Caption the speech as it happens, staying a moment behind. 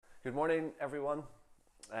Good morning, everyone.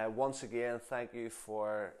 Once again, thank you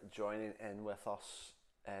for joining in with us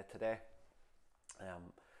today.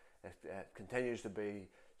 Um, it continues to be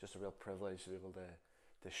just a real privilege to be able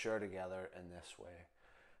to share together in this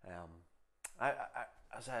way. Um,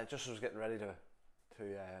 as I just was getting ready to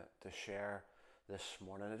share this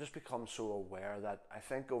morning, I just become so aware that I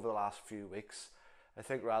think over the last few weeks, I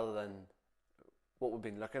think rather than what we've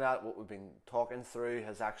been looking at, what we've been talking through,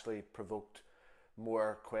 has actually provoked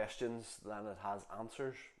more questions than it has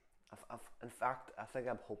answers. In fact, I think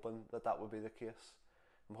I'm hoping that that would be the case.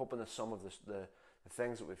 I'm hoping that some of the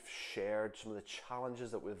things that we've shared, some of the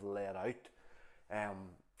challenges that we've laid out, um,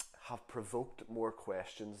 have provoked more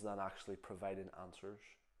questions than actually providing answers.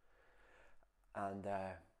 And,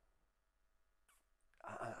 uh,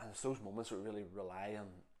 and it's those moments that we really rely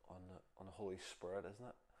on the Holy Spirit, isn't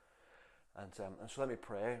it? And so let me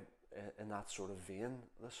pray in that sort of vein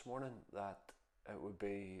this morning, that it would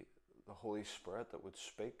be the Holy Spirit that would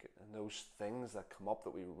speak, and those things that come up that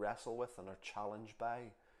we wrestle with and are challenged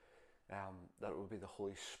by, that it would be the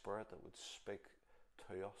Holy Spirit that would speak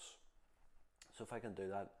to us. So if I can do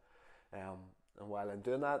that, and while I'm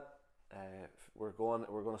doing that, we're going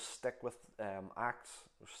to stick with Acts.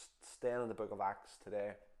 We're staying in the book of Acts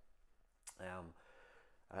today.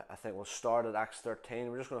 I think we'll start at Acts 13.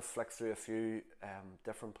 We're just going to flick through a few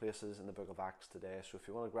different places in the book of Acts today. So if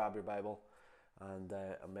you want to grab your Bible and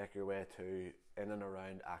make your way to in and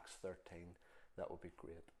around Acts 13, that would be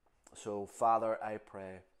great. So Father, I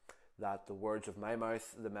pray that the words of my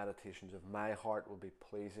mouth, the meditations of my heart will be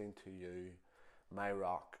pleasing to you, my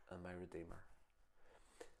rock and my redeemer.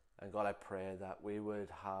 And God, I pray that we would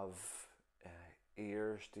have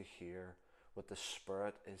ears to hear what the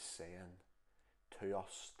Spirit is saying to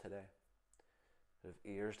us today. We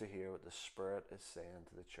have ears to hear what the Spirit is saying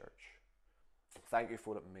to the church. Thank you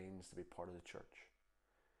for what it means to be part of the church.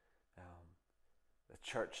 The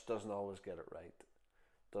church doesn't always get it right,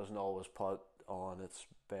 doesn't always put on its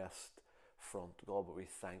best front, God, but we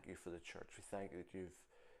thank you for the church. We thank you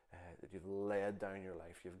that you've laid down your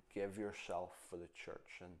life, you've give yourself for the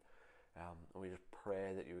church, and we just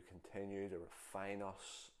pray that you would continue to refine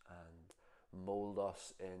us and mold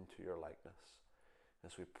us into your likeness.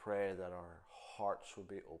 As we pray that our hearts would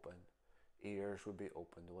be open, ears would be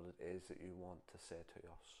open to what it is that you want to say to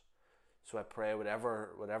us. So I pray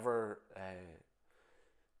whatever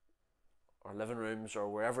our living rooms or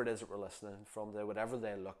wherever it is that we're listening from, whatever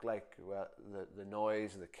they look like, the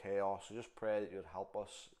noise, the chaos, I just pray that you would help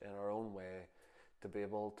us in our own way to be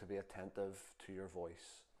able to be attentive to your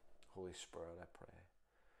voice. Holy Spirit, I pray.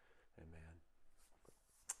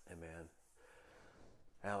 Amen.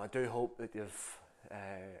 I do hope that you've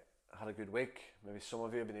had a good week. Maybe some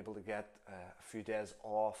of you have been able to get a few days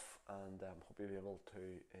off, and hope you'll be able to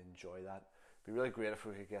enjoy that. It'd be really great if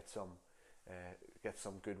we could get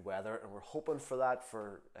some good weather, and we're hoping for that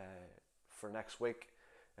for next week.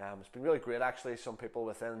 It's been really great actually. Some people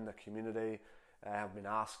within the community have been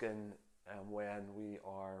asking when we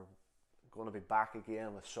are going to be back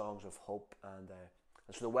again with Songs of Hope, and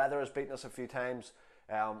so the weather has beaten us a few times.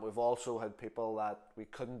 We've also had people that we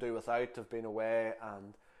couldn't do without have been away,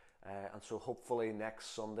 and so hopefully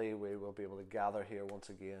next Sunday we will be able to gather here once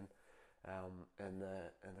again in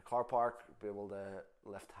the car park, be able to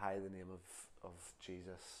lift high the name of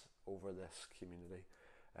Jesus over this community.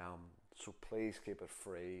 So please keep it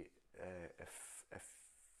free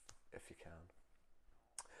if you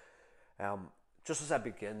can. Just as I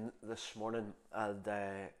begin this morning,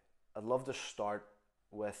 I'd love to start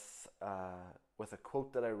with a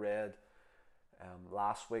quote that I read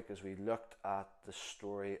last week as we looked at the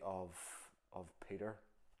story of Peter.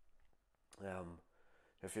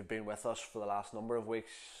 If you've been with us for the last number of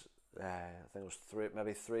weeks, I think it was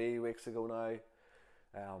maybe 3 weeks ago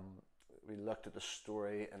now, we looked at the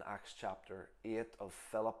story in Acts chapter 8 of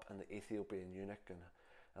Philip and the Ethiopian eunuch, and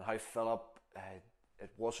how Philip,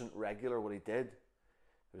 it wasn't regular what he did.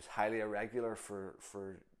 It was highly irregular for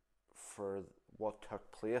what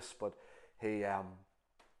took place, but he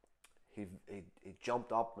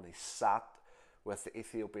jumped up and he sat with the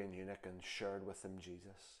Ethiopian eunuch and shared with him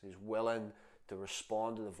Jesus. He's willing to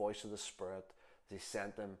respond to the voice of the Spirit as he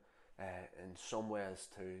sent him in some ways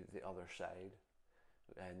to the other side.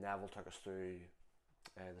 Neville took us through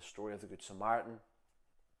the story of the Good Samaritan,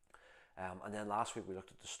 and then last week we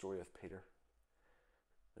looked at the story of Peter.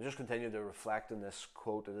 I just continue to reflect on this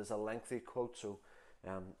quote. It is a lengthy quote, so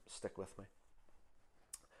stick with me.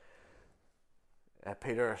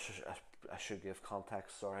 Peter, I should give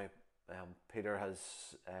context, sorry. Peter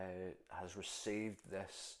has received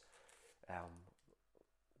this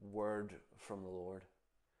word from the Lord.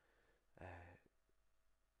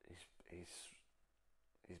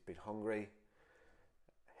 he's been hungry.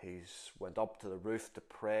 He's went up to the roof to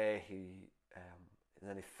pray. And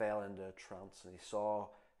then he fell into a trance, and he saw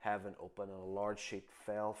heaven open, and a large sheet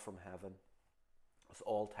fell from heaven with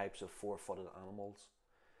all types of four-footed animals.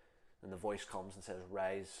 And the voice comes and says,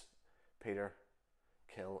 "Rise, Peter,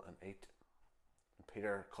 kill and eat." And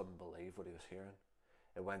Peter couldn't believe what he was hearing.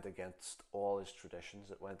 It went against all his traditions.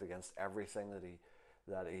 It went against everything that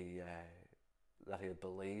he had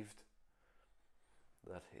believed,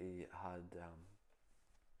 that he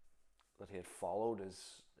had followed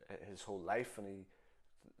his whole life, and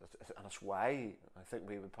it's why I think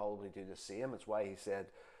we would probably do the same. It's why he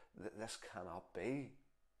said, "This cannot be.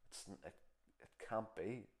 It can't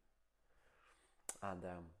be." And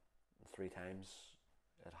 3 times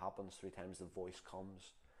it happens. 3 times the voice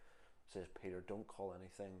comes, says, "Peter, don't call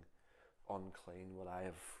anything unclean what I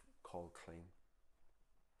have called clean."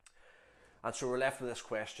 And so we're left with this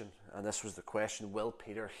question, and this was the question: will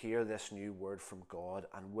Peter hear this new word from God,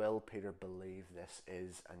 and will Peter believe this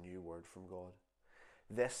is a new word from God?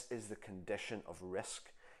 This is the condition of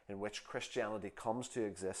risk in which Christianity comes to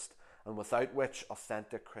exist, and without which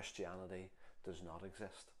authentic Christianity does not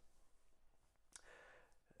exist.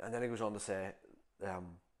 And then he goes on to say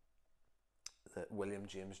that William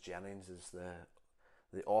James Jennings is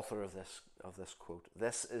the author of this quote.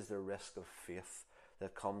 "This is the risk of faith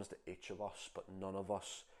that comes to each of us, but none of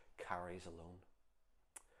us carries alone."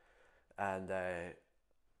 And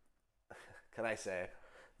can I say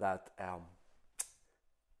that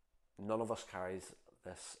none of us carries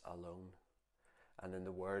this alone? And in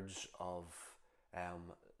the words of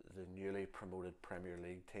the newly promoted Premier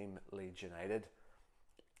League team, Leeds United,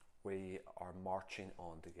 we are marching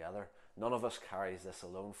on together. None of us carries this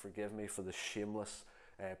alone. Forgive me for the shameless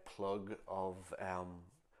plug of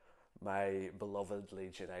my beloved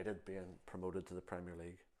Leeds United being promoted to the Premier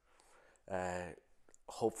League.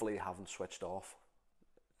 Hopefully you haven't switched off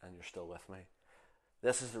and you're still with me.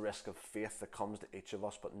 This is the risk of faith that comes to each of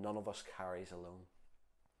us, but none of us carries alone.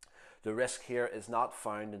 The risk here is not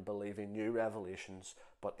found in believing new revelations,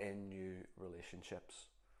 but in new relationships.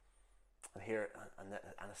 And here, and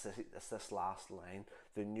it's this last line: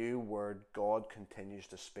 the new word God continues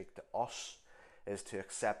to speak to us is to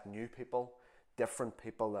accept new people, different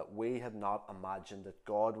people that we had not imagined that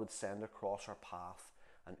God would send across our path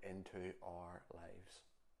and into our lives.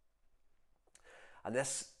 And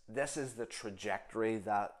this is the trajectory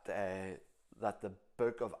that the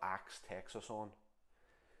book of Acts takes us on.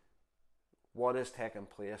 What is taking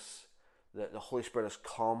place? The Holy Spirit has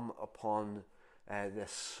come upon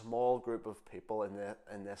this small group of people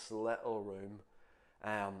in this little room,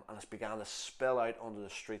 and it's began to spill out onto the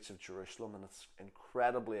streets of Jerusalem, and it's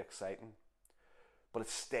incredibly exciting. But it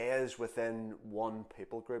stays within one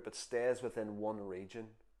people group. It stays within one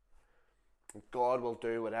region. And God will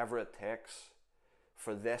do whatever it takes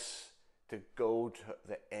for this to go to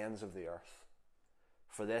the ends of the earth,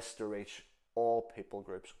 for this to reach all people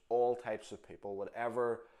groups, all types of people,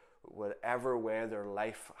 whatever way their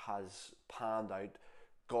life has panned out.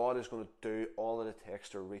 God is going to do all that it takes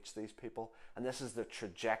to reach these people. And this is the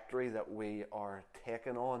trajectory that we are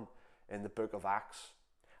taking on in the book of Acts.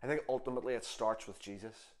 I think ultimately it starts with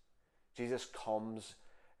Jesus. Jesus comes,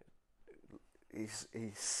 he's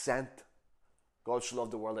sent. God so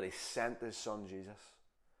loved the world that he sent his son Jesus,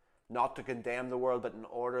 not to condemn the world, but in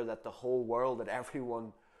order that the whole world, that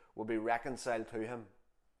everyone will be reconciled to him.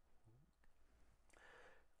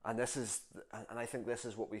 And I think this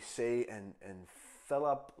is what we see in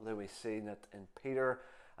Philip, that we see it in Peter,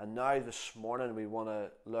 and now this morning we want to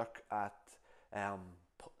look at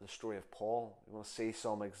the story of Paul. We want to see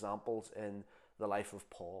some examples in the life of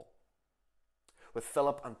Paul. With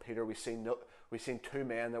Philip and Peter, we've seen 2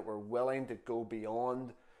 men that were willing to go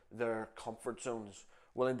beyond their comfort zones,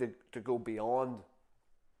 willing to go beyond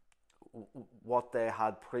what they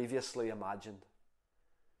had previously imagined.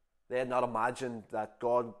 They had not imagined that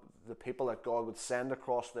the people that God would send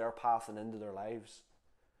across their path and into their lives.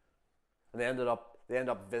 And they end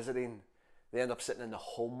up visiting, they end up sitting in the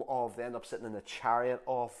home of, they end up sitting in the chariot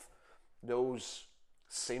of those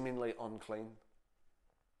seemingly unclean.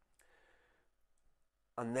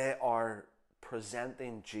 And they are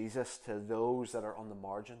presenting Jesus to those that are on the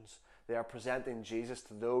margins. They are presenting Jesus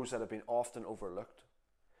to those that have been often overlooked.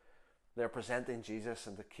 They're presenting Jesus,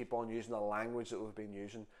 and to keep on using the language that we've been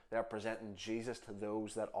using, they're presenting Jesus to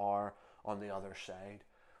those that are on the other side.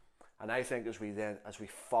 And I think as we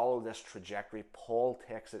follow this trajectory, Paul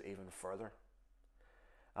takes it even further.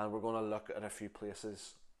 And we're going to look at a few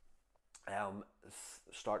places,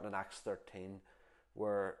 starting in Acts 13,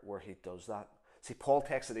 where he does that. See, Paul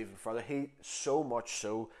takes it even further. He so much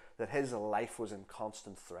so that his life was in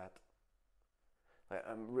constant threat.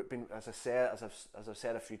 As I've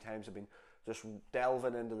said a few times, I've been just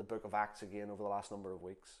delving into the book of Acts again over the last number of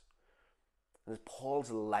weeks. And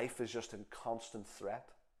Paul's life is just in constant threat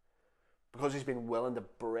because he's been willing to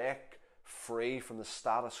break free from the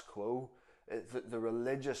status quo. The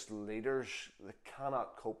religious leaders, they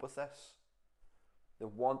cannot cope with this. They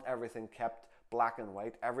want everything kept black and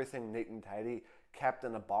white, everything neat and tidy, kept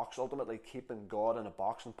in a box, ultimately keeping God in a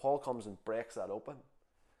box. And Paul comes and breaks that open.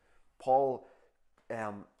 Paul,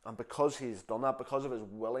 and because he's done that, because of his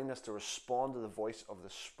willingness to respond to the voice of the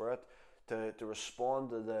Spirit, to respond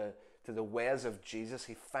to the ways of Jesus,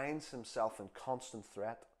 he finds himself in constant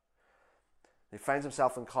threat. He finds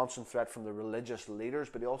himself in constant threat from the religious leaders,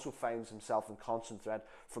 but he also finds himself in constant threat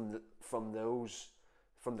from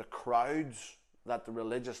the crowds that the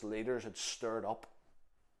religious leaders had stirred up.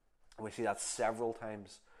 And we see that several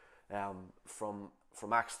times from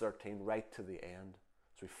Acts 13 right to the end.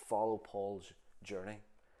 So we follow Paul's journey.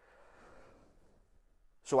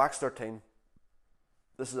 So Acts 13,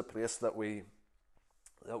 this is a place that we've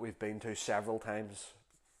been to several times,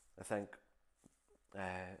 I think,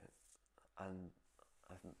 and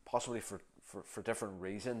possibly for different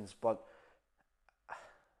reasons. But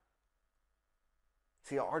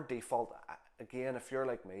see, our default, again, if you're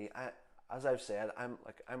like me, as I've said, I'm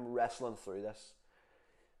wrestling through this.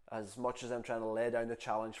 As much as I'm trying to lay down the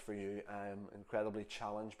challenge for you, I'm incredibly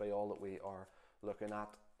challenged by all that we are looking at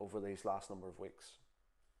over these last number of weeks.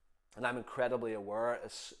 And I'm incredibly aware,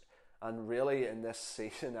 and really in this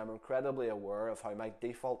season, I'm incredibly aware of how my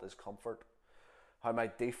default is comfort, how my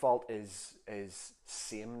default is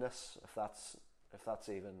sameness, if that's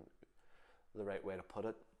even the right way to put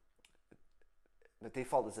it. The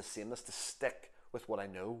default is the sameness, to stick with what I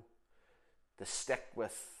know, to stick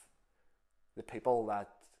with the people that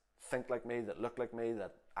think like me, that look like me,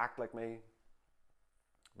 that act like me.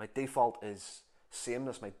 My default is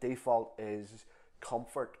sameness, my default is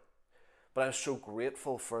comfort. But I'm so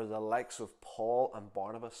grateful for the likes of Paul and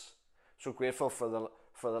Barnabas, so grateful for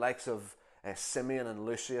the likes of Simeon and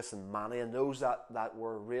Lucius and Manny, and those that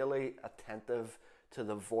were really attentive to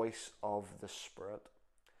the voice of the Spirit.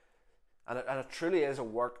 And it truly is a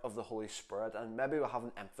work of the Holy Spirit, and maybe we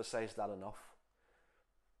haven't emphasized that enough.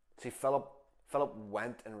 See, Philip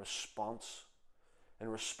went in response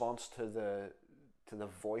to the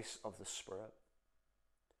voice of the Spirit.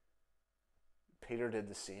 Peter did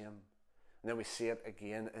the same, and then we see it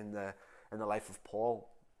again in the life of Paul,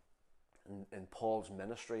 in Paul's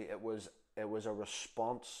ministry. It was a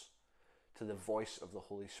response to the voice of the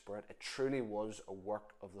Holy Spirit. It truly was a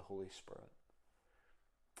work of the Holy Spirit.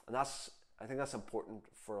 And I think that's important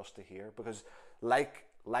for us to hear, because like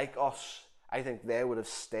us, I think they would have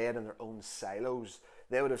stayed in their own silos.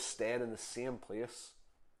 They would have stayed in the same place.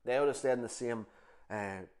 They would have stayed in the same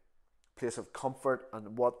place of comfort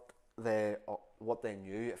and what they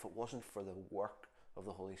knew, if it wasn't for the work of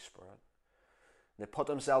the Holy Spirit. They put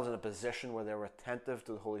themselves in a position where they were attentive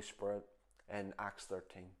to the Holy Spirit in Acts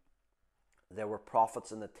 13. There were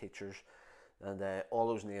prophets and the teachers, and all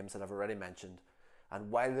those names that I've already mentioned. And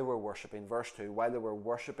while they were worshipping, verse 2, while they were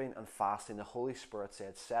worshipping and fasting, the Holy Spirit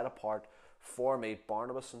said, "Set apart for me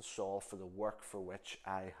Barnabas and Saul for the work for which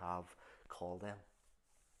I have called them."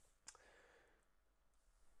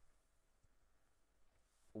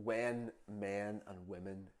 When men and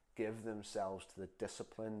women give themselves to the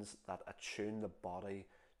disciplines that attune the body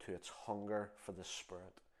to its hunger for the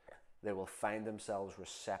Spirit, they will find themselves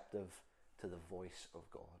receptive to the voice of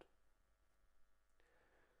God.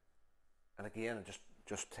 And again,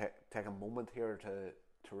 just take a moment here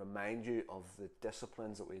to remind you of the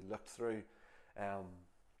disciplines that we looked through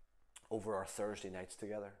over our Thursday nights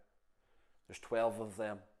together. There's 12 of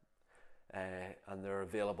them, and they're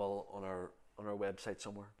available on our website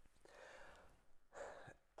somewhere.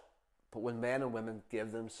 But when men and women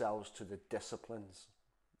give themselves to the disciplines,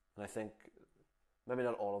 and I think maybe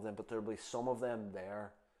not all of them, but there'll be some of them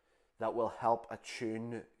there that will help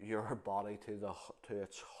attune your body to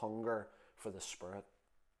its hunger for the Spirit.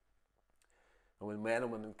 And when men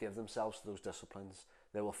and women give themselves to those disciplines,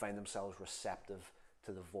 they will find themselves receptive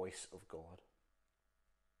to the voice of God.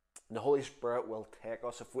 And the Holy Spirit will take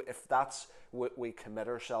us, if that's what we commit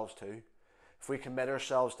ourselves to, if we commit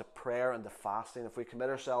ourselves to prayer and to fasting, if we commit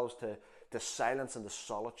ourselves to silence and to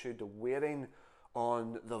solitude, to waiting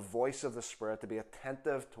on the voice of the Spirit, to be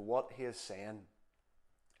attentive to what He is saying,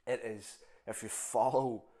 it is, if you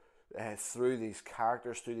follow through these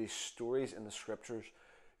characters, through these stories in the Scriptures,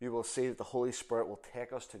 you will see that the Holy Spirit will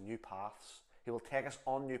take us to new paths. He will take us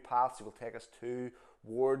on new paths. He will take us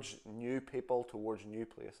towards new people, towards new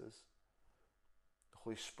places. The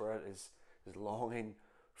Holy Spirit is longing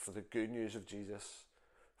for the good news of Jesus,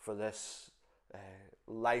 for this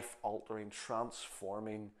life-altering,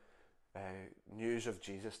 transforming news of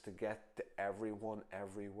Jesus to get to everyone,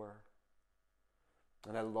 everywhere.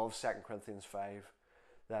 And I love 2 Corinthians 5,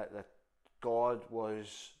 that God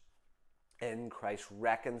was in Christ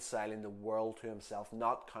reconciling the world to himself,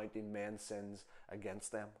 not counting men's sins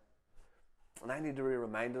against them. And I need to be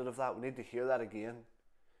reminded of that. We need to hear that again.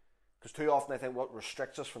 Because too often I think what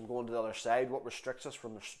restricts us from going to the other side, what restricts us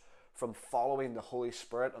from following the Holy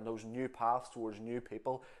Spirit and those new paths towards new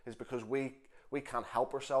people, is because we can't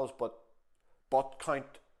help ourselves but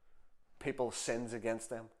count people's sins against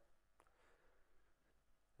them.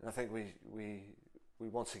 And I think we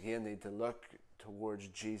once again need to look towards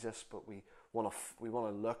Jesus, but we want to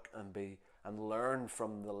look and learn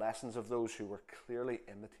from the lessons of those who were clearly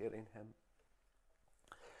imitating him.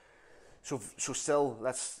 So still,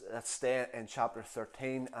 let's stay in chapter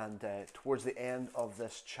 13, and towards the end of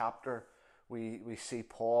this chapter, we see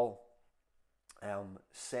Paul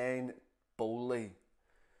saying boldly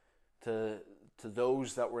to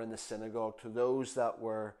those that were in the synagogue, to those that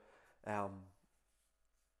were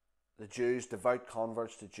the Jews, devout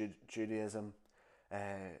converts to Judaism.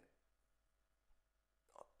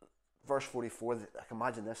 Verse 44, I can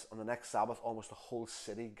imagine this: on the next Sabbath, almost a whole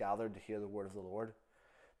city gathered to hear the word of the Lord.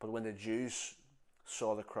 But when the Jews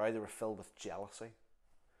saw the crowd, they were filled with jealousy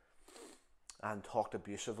and talked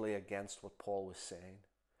abusively against what Paul was saying.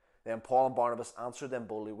 Then Paul and Barnabas answered them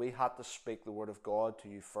boldly, "We had to speak the word of God to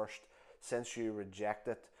you first. Since you reject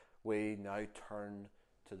it, we now turn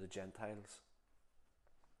to the Gentiles."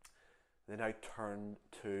 They now turned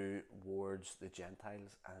towards the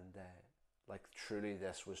Gentiles, and truly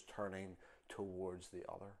this was turning towards the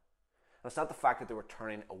other. And it's not the fact that they were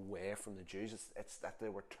turning away from the Jews, it's that they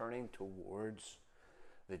were turning towards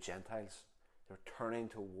the Gentiles. They were turning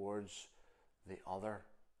towards the other.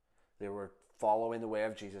 They were following the way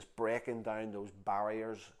of Jesus, breaking down those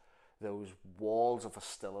barriers, those walls of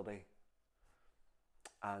hostility,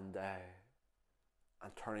 and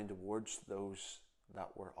turning towards those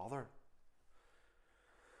that were other.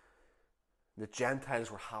 The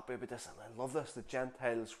Gentiles were happy about this. I love this. The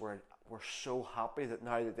Gentiles were so happy that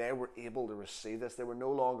now that they were able to receive this, they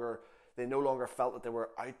no longer felt that they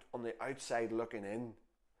were out on the outside looking in.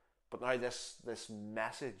 But now this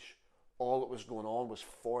message, all that was going on, was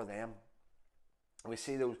for them. And we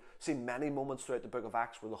see many moments throughout the book of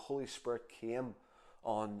Acts where the Holy Spirit came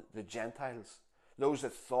on the Gentiles. Those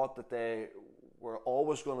that thought that they were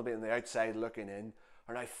always going to be on the outside looking in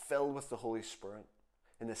are now filled with the Holy Spirit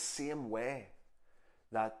in the same way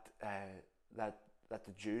that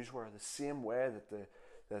the Jews were, the same way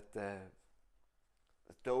that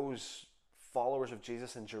those followers of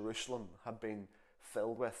Jesus in Jerusalem had been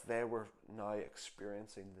filled with. They were now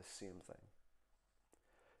experiencing the same thing.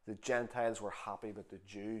 The Gentiles were happy, but the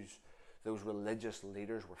Jews, those religious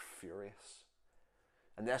leaders, were furious.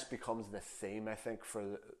 And this becomes the theme, I think,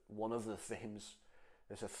 one of the themes.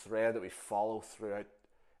 It's a thread that we follow throughout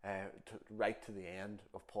right to the end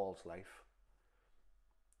of Paul's life.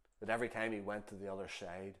 That every time he went to the other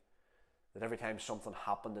side, that every time something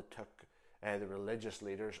happened that took the religious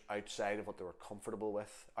leaders outside of what they were comfortable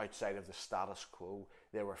with, outside of the status quo,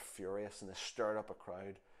 they were furious and they stirred up a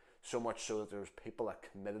crowd. So much so that there was people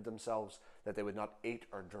that committed themselves that they would not eat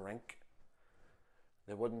or drink.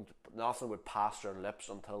 Nothing would pass their lips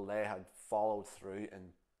until they had followed through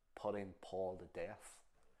in putting Paul to death.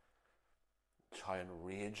 That's how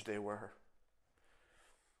enraged they were.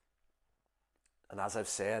 And as I've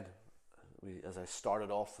said, as I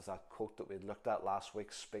started off with that quote that we looked at last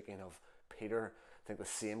week, speaking of Peter, I think the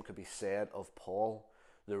same could be said of Paul.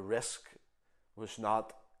 The risk was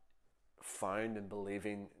not found in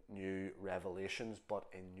believing new revelations, but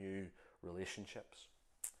in new relationships.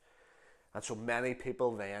 And so many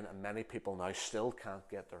people then, and many people now, still can't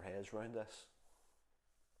get their heads around this.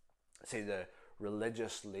 See, the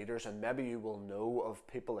religious leaders, and maybe you will know of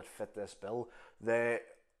people that fit this bill,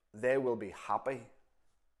 they will be happy.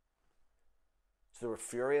 So they were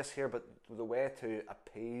furious here, but the way to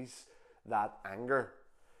appease that anger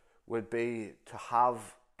would be to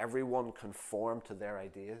have everyone conform to their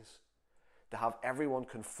ideas, to have everyone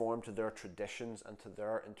conform to their traditions and to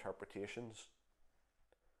their interpretations.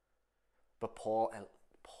 But Paul,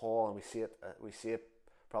 and we see it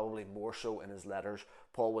probably more so in his letters,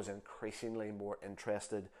 Paul was increasingly more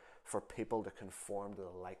interested for people to conform to the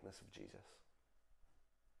likeness of Jesus.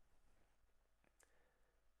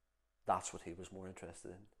 That's what he was more interested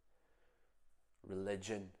in.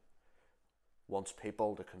 Religion wants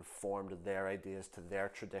people to conform to their ideas, to their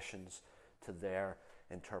traditions, to their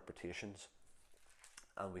interpretations.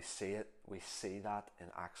 And we see that in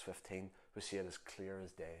Acts 15. We see it as clear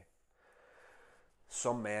as day.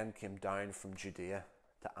 Some men came down from Judea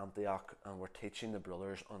to Antioch and were teaching the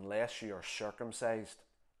brothers, unless you are circumcised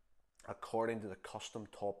according to the custom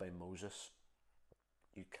taught by Moses,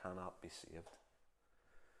 you cannot be saved.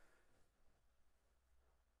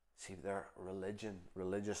 See, their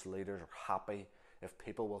religious leaders are happy if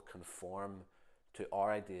people will conform to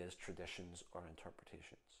our ideas, traditions, or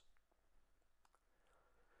interpretations.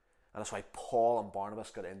 And that's why Paul and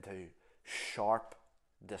Barnabas got into sharp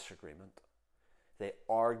disagreement. They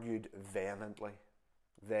argued vehemently.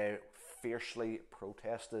 They fiercely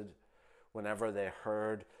protested whenever they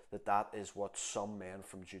heard that is what some men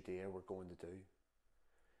from Judea were going to do.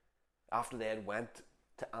 After they had went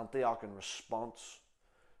to Antioch in response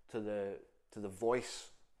to the voice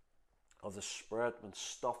of the Spirit, when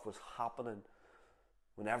stuff was happening,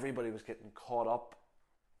 when everybody was getting caught up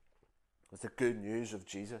with the good news of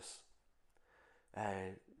Jesus,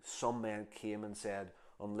 some men came and said,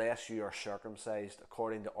 unless you are circumcised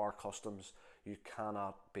according to our customs, you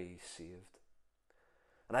cannot be saved.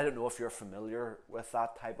 And I don't know if you're familiar with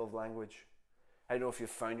that type of language. I don't know if you've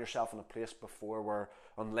found yourself in a place before where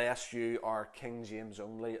unless you are King James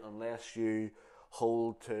only, unless you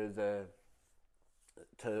hold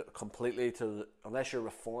unless you're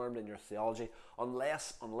reformed in your theology,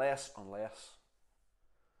 unless.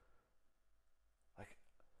 Like,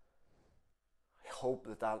 I hope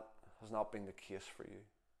that has not been the case for you.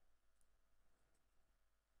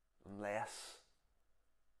 Unless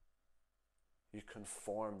you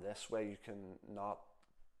conform this way, you cannot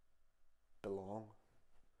belong.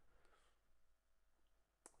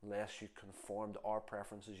 Unless you conform to our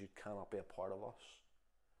preferences, you cannot be a part of us.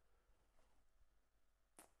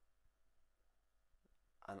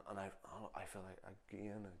 And I feel like,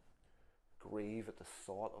 again, I grieve at the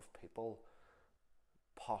thought of people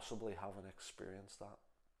possibly having experienced that.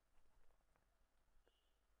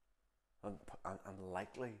 And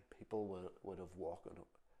likely people would have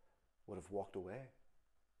walked away.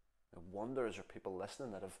 I wonder, is there people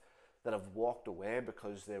listening that have walked away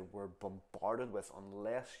because they were bombarded with,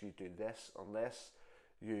 unless you do this, unless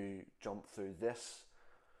you jump through this,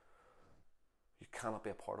 you cannot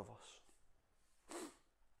be a part of us.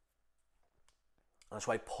 That's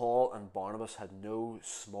why Paul and Barnabas had no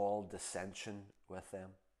small dissension with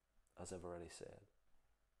them, as I've already said.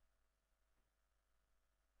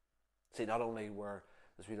 See, not only were,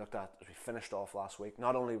 as we finished off last week,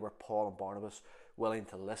 not only were Paul and Barnabas willing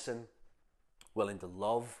to listen, willing to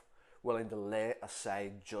love, willing to lay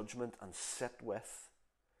aside judgment and sit with,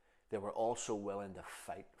 they were also willing to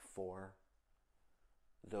fight for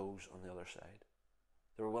those on the other side.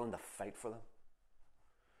 They were willing to fight for them.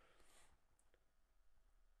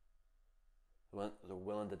 They're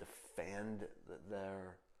willing to defend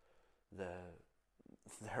their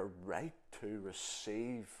right to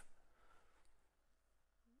receive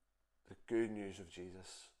the good news of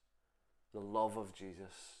Jesus, the love of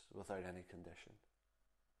Jesus, without any condition.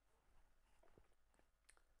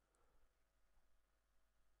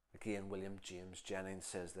 Again, William James Jennings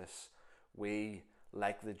says this: we,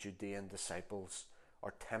 like the Judean disciples,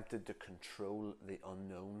 are tempted to control the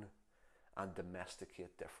unknown and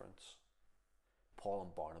domesticate difference. Paul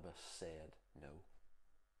and Barnabas said no.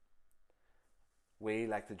 We,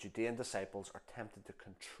 like the Judean disciples, are tempted to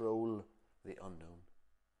control the unknown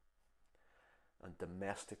and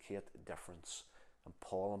domesticate difference. And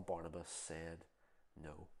Paul and Barnabas said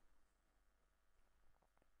no.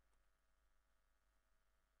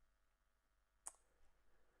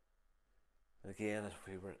 And again,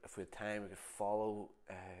 if we had time, we could follow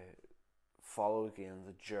again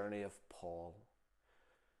the journey of Paul.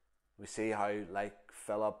 We see how, like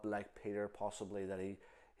Philip, like Peter, possibly, that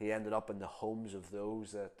he ended up in the homes of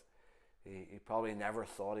those that he probably never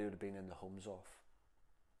thought he would have been in the homes of.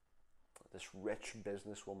 This rich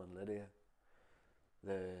businesswoman, Lydia,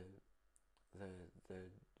 the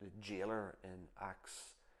jailer in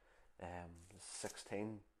Acts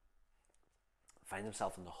 16, find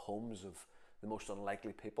himself in the homes of the most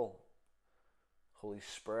unlikely people. Holy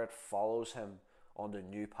Spirit follows him onto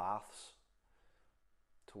new paths,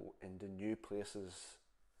 into new places,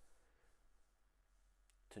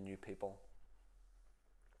 to new people.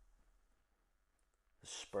 The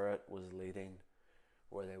Spirit was leading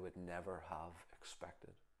where they would never have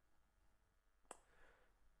expected.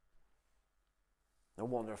 I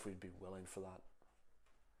wonder if we'd be willing for that.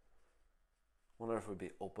 I wonder if we'd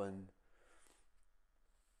be open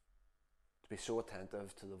to be so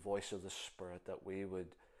attentive to the voice of the Spirit that we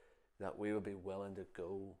would be willing to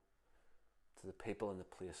go to the people and the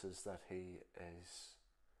places that He is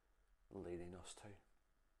leading us to.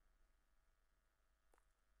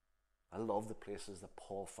 I love the places that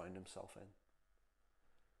Paul found himself in.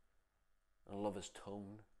 I love his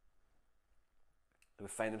tone. He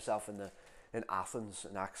would find himself in Athens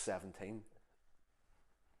in Acts 17,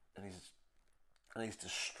 and he's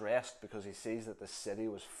distressed because he sees that the city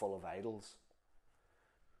was full of idols.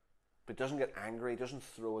 But he doesn't get angry, he doesn't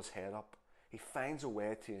throw his head up. He finds a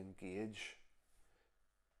way to engage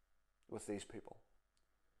with these people.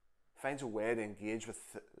 He finds a way to engage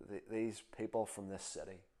with these people from this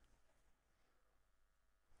city.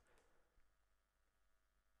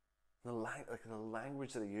 The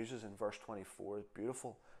language that he uses in verse 24 is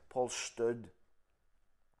beautiful. Paul stood.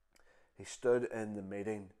 He stood in the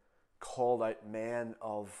meeting, called out men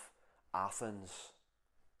of Athens.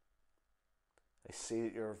 I see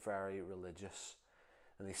that you're very religious.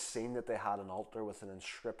 And he's seen that they had an altar with an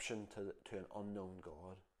inscription to an unknown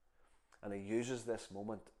God. And he uses this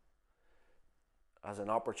moment as an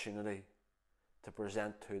opportunity to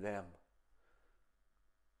present to them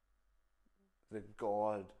the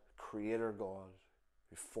God, Creator God,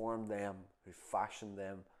 who formed them, who fashioned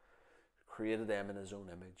them, created them in his own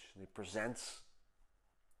image. And he presents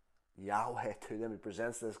Yahweh to them. He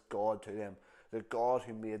presents this God to them. The God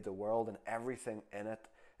who made the world and everything in it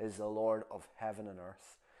is the Lord of heaven and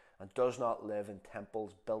earth, and does not live in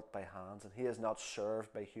temples built by hands, and he is not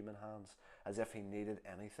served by human hands as if he needed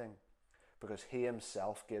anything, because he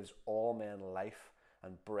himself gives all men life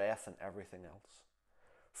and breath and everything else.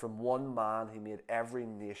 From one man he made every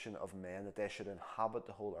nation of men that they should inhabit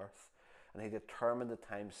the whole earth, and he determined the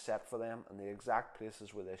time set for them and the exact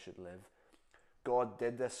places where they should live. God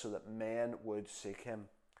did this so that men would seek him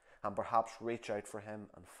and perhaps reach out for him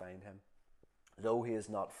and find him, though he is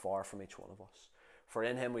not far from each one of us. For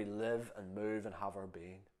in him we live and move and have our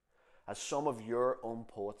being. As some of your own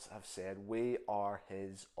poets have said, we are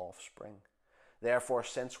his offspring. Therefore,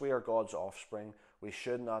 since we are God's offspring, we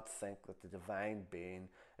should not think that the divine being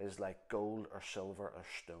is like gold or silver or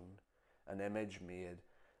stone, an image made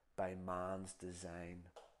by man's design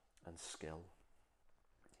and skill.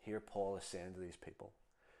 Here Paul is saying to these people,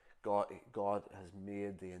 God has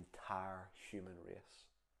made the entire human race.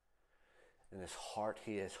 In his heart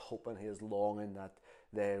he is hoping, he is longing that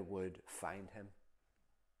they would find him.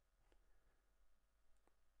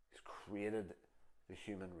 He's created the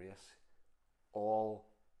human race, all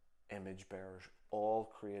image bearers,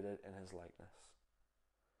 all created in his likeness.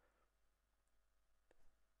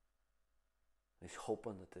 He's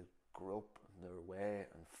hoping that they grope in their way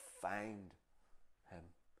and find him,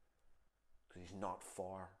 because he's not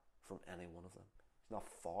far from any one of them. He's not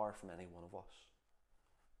far from any one of us.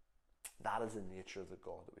 That is the nature of the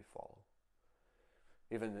God that we follow.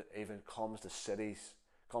 Even comes to cities,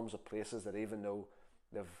 comes to places that even though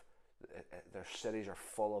their cities are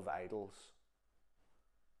full of idols,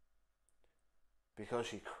 because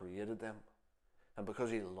he created them and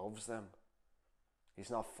because he loves them,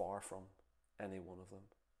 he's not far from any one of them.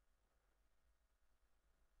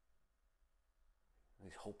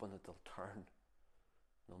 And he's hoping that they'll turn,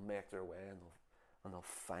 they'll make their way, and they'll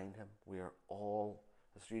find him. We are all,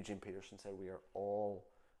 as Eugene Peterson said, we are all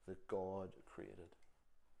the God created.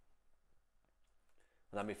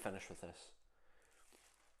 And let me finish with this.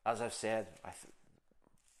 As I've said,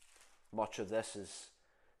 much of this is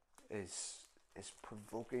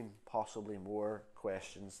provoking possibly more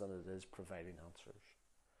questions than it is providing answers.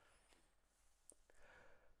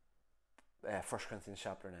 1 Corinthians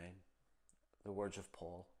chapter 9, the words of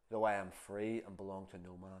Paul: though I am free and belong to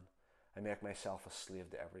no man, I make myself a slave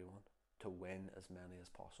to everyone, to win as many as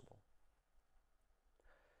possible.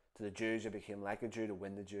 To the Jews I became like a Jew to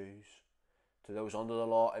win the Jews. To those under the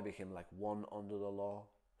law I became like one under the law,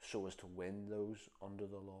 so as to win those under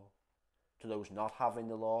the law. To those not having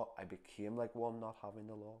the law I became like one not having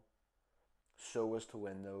the law, so as to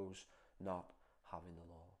win those not having the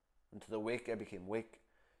law. And to the weak I became weak,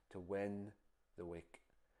 to win the weak.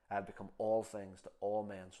 I have become all things to all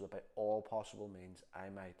men, so that by all possible means I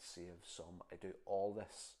might save some. I do all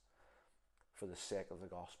this for the sake of the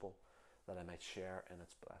gospel, that I might share in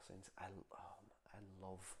its blessings. I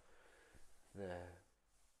love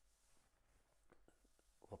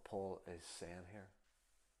what Paul is saying here.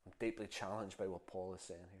 I'm deeply challenged by what Paul is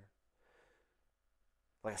saying here.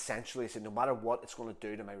 Like, essentially, he said, no matter what it's going to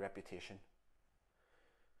do to my reputation,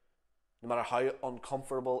 no matter how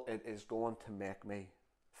uncomfortable it is going to make me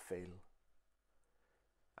feel,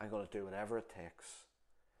 I'm going to do whatever it takes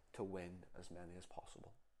to win as many as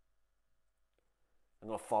possible. I'm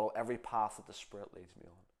going to follow every path that the Spirit leads me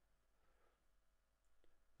on.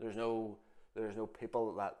 There's no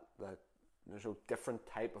people there's no different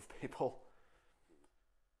type of people.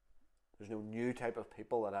 There's no new type of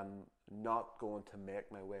people that I'm not going to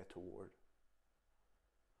make my way toward.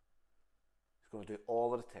 He's going to do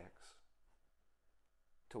all that it takes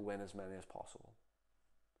to win as many as possible.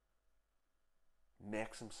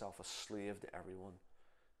 Makes himself a slave to everyone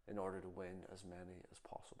in order to win as many as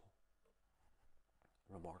possible.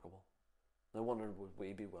 Remarkable. No wonder would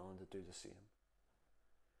we be willing to do the same.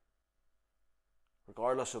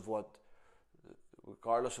 Regardless of what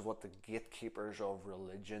the gatekeepers of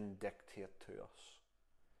religion dictate to us.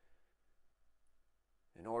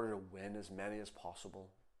 In order to win as many as possible.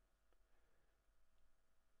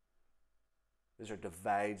 Is there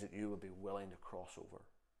divides that you would be willing to cross over?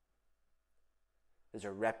 Is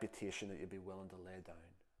there a reputation that you'd be willing to lay down?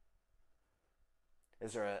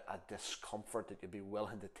 Is there a discomfort that you'd be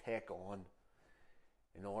willing to take on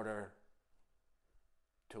in order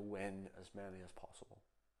to win as many as possible?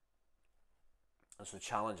 And so the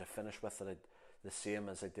challenge I finish with the same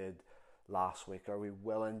as I did last week. Are we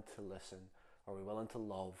willing to listen? Are we willing to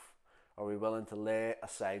love? Are we willing to lay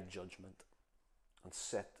aside judgment and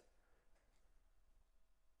sit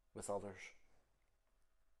with others?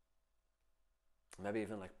 Maybe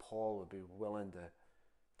even like Paul would be willing to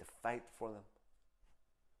fight for them.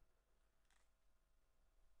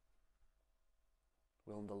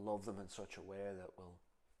 Willing to love them in such a way that will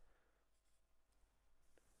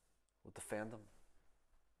defend them,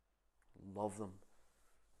 love them,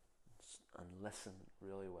 and listen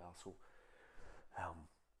really well. So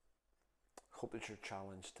hope that you're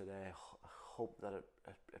challenged today. I hope that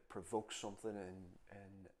it provokes something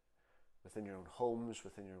in within your own homes,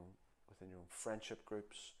 within your own friendship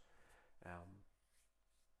groups.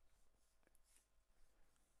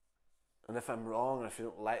 And if I'm wrong, and if you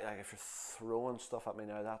don't like if you're throwing stuff at me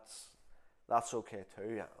now, that's okay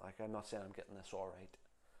too. Like, I'm not saying I'm getting this all right,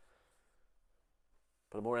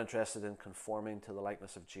 but I'm more interested in conforming to the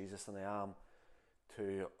likeness of Jesus than I am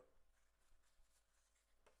to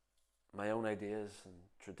my own ideas and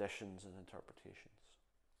traditions and interpretations.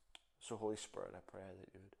 So Holy Spirit, I pray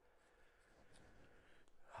that you would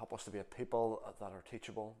help us to be a people that are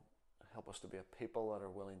teachable. Help us to be a people that are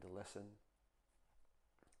willing to listen.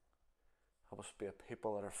 Help us be a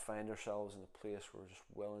people that find ourselves in a place where we're just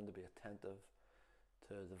willing to be attentive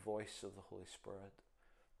to the voice of the Holy Spirit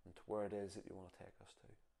and to where it is that you want to take us to.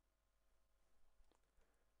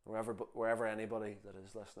 Wherever anybody that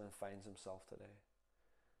is listening finds himself today,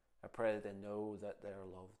 I pray that they know that they are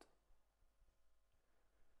loved.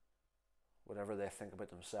 Whatever they think about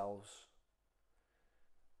themselves,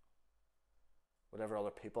 whatever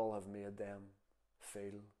other people have made them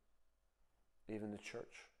feel, even the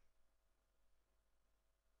church,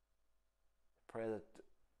 pray that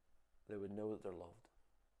they would know that they're loved.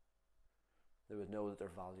 They would know that they're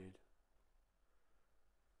valued.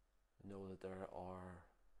 Know that they are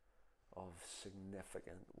of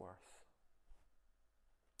significant worth.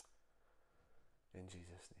 In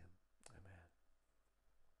Jesus' name, amen.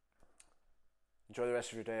 Enjoy the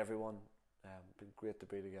rest of your day, everyone. Been great to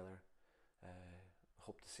be together.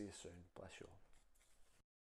 Hope to see you soon. Bless you all.